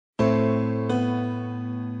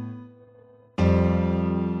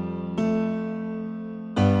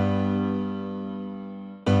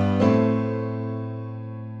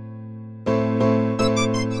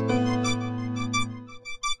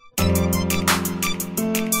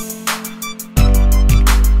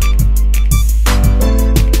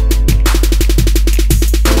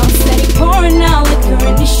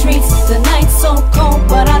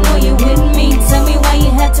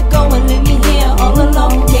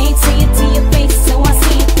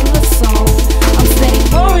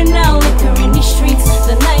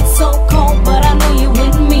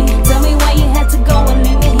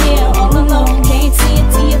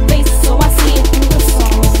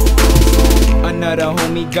Another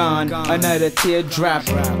homie gone, another teardrop.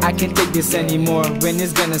 I can't take this anymore, when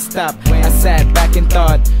it's gonna stop? I sat back and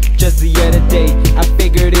thought, just the other day I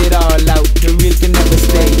figured it all out, the real can never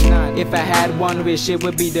stay. If I had one wish, it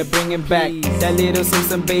would be to bring him back. That little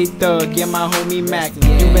Simpson Bay thug, yeah, my homie Mac.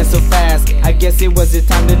 You went so fast, I guess it was the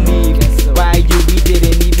time to leave. Why you, we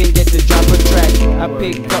didn't even get to drop a track. I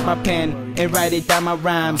picked up my pen and write it down my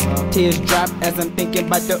rhymes. Tears drop as I'm thinking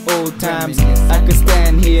about the old times. I could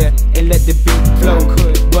stand here and let the beat flow,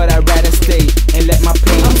 but I'd rather stay and let my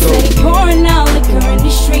pain I'm go. steady pouring out liquor in the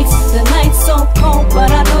streets. The night's so cold, but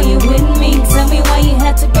I know you with me. Tell me why you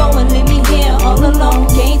had to go and leave me here all alone.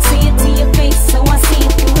 Can't see it to your face, so I see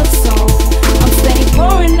it through the soul. I'm steady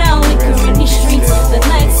pouring out liquor in the streets. The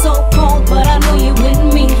night's so cold, but I know you with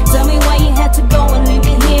me. Tell me why you had to go and leave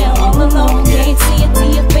me here all alone. Can't see it to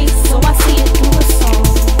your face, so I see it through the soul.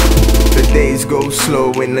 The days go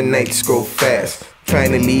slow and the nights go fast.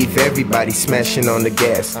 Trying to leave everybody smashing on the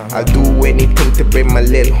gas. I'll do anything to bring my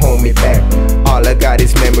little homie back. All I got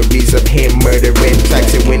is memories of him murdering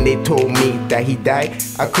tracks. And when they told me that he died,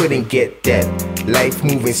 I couldn't get that. Life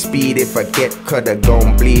moving speed, if I get cut I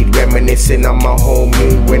gon' bleed. Reminiscing on my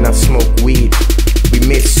homie when I smoke weed. We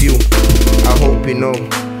miss you, I hope you know.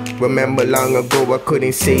 Remember long ago I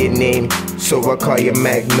couldn't say your name, so I call you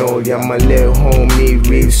Magnolia. My little homie,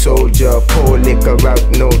 real soldier. Pour liquor out,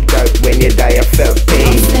 no doubt. When you die I felt pain.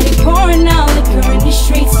 I'm steady pouring out liquor in the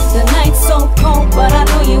streets. The night's so cold, but I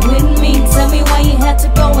know you with me. Tell me why you had to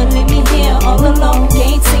go and leave me here all alone.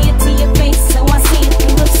 Can't see it to your face, so I see it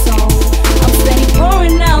through the soul. I'm steady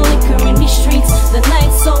pouring out liquor in the streets. The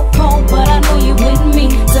night's so cold, but I know you with me.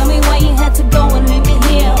 Tell me why you had to go and leave me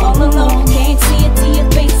here all alone. Can't see it to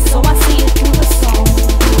your face, so I see it through the soul.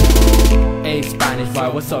 Hey Spanish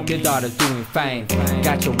boy, what's up? Your daughter's doing fine.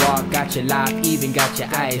 Got your walk, got your laugh, even got your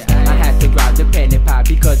eyes. I had to grab the pen and pop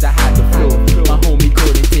because I had the flow. My homie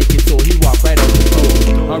couldn't take it, so he walked right out the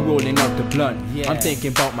door. I'm rolling up the blunt, I'm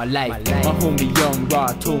thinking about my life. My homie Young Raw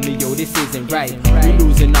told me, yo, this isn't right. We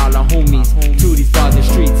losing all our homies through these bars and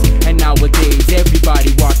streets. And nowadays,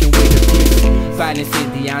 everybody walking with the police. Violence is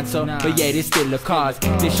the answer, but yet it's still a cause.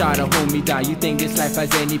 They shot a homie down, you think this life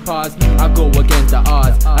has any pause? I go against the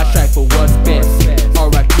odds, I strive for what's best.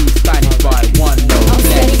 R.I.P. Spanish boy, one no I'm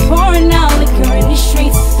steady bless. pouring out liquor in the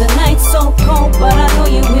streets. The night's so cold,